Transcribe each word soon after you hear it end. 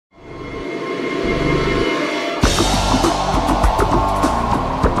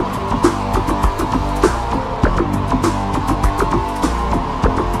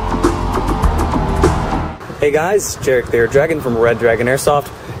Hey guys, Jarek the Air Dragon from Red Dragon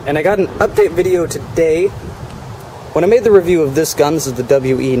Airsoft, and I got an update video today. When I made the review of this gun, this is the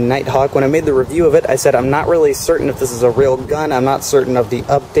WE Nighthawk, when I made the review of it, I said I'm not really certain if this is a real gun, I'm not certain of the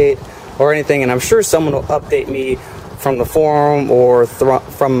update or anything, and I'm sure someone will update me from the forum or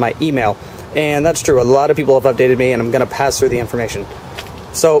from my email. And that's true, a lot of people have updated me, and I'm going to pass through the information.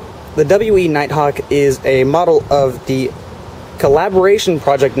 So, the WE Nighthawk is a model of the collaboration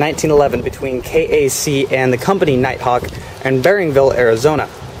project 1911 between KAC and the company Nighthawk in Barringville, Arizona,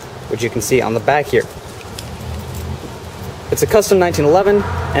 which you can see on the back here. It's a custom 1911,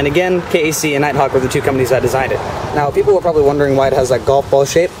 and again, KAC and Nighthawk were the two companies that designed it. Now, people are probably wondering why it has that golf ball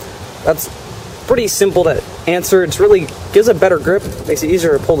shape. That's pretty simple to answer. It really gives a better grip, makes it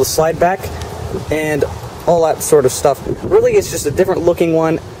easier to pull the slide back, and all that sort of stuff. Really, it's just a different looking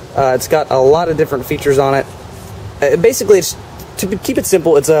one. It's got a lot of different features on it. Basically, it's, to keep it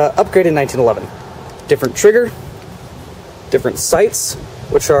simple, it's a upgraded 1911. Different trigger, different sights,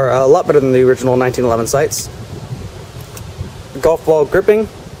 which are a lot better than the original 1911 sights. Golf ball gripping,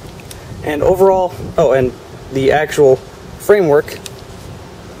 and overall, oh, and the actual framework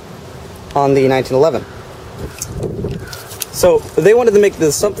on the 1911. So they wanted to make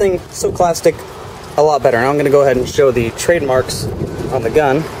this something so classic a lot better. Now I'm going to go ahead and show the trademarks on the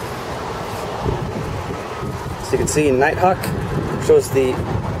gun. So you can see Nighthawk shows the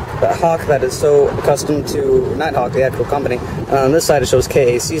hawk that is so accustomed to Nighthawk, the actual company. And on this side it shows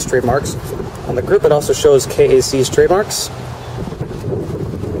KAC's trademarks. On the grip it also shows KAC's trademarks.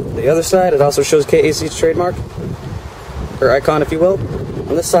 The other side it also shows KAC's trademark, or icon if you will.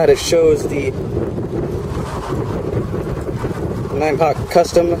 On this side it shows the Nighthawk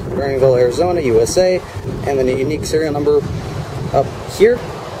Custom, Barringville, Arizona, USA, and then a unique serial number up here.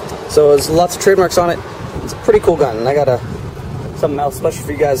 So there's lots of trademarks on it. It's a pretty cool gun, and I got something else special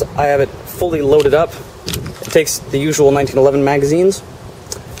for you guys. I have it fully loaded up. It takes the usual 1911 magazines.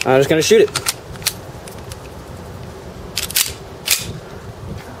 I'm just going to shoot it.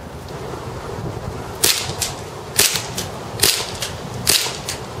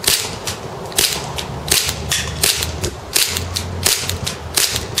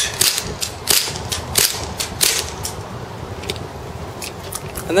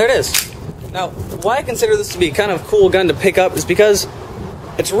 And there it is. Now, why I consider this to be kind of a cool gun to pick up is because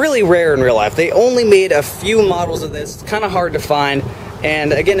it's really rare in real life. They only made a few models of this. It's kind of hard to find.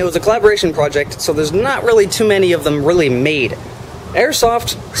 And again, it was a collaboration project, so there's not really too many of them really made.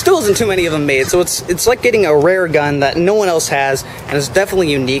 Airsoft still isn't too many of them made, so it's like getting a rare gun that no one else has, and it's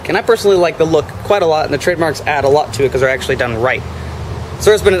definitely unique. And I personally like the look quite a lot, and the trademarks add a lot to it because they're actually done right.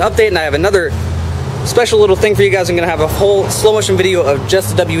 So there's been an update, and I have another special little thing for you guys. I'm going to have a whole slow motion video of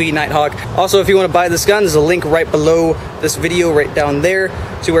just the WE Nighthawk. Also, if you want to buy this gun, there's a link right below this video right down there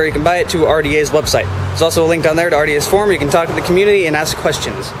to where you can buy it, to RDA's website. There's also a link down there to RDA's forum. You can talk to the community and ask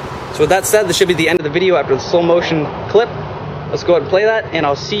questions. So with that said, this should be the end of the video after the slow motion clip. Let's go ahead and play that, and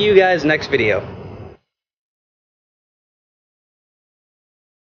I'll see you guys next video.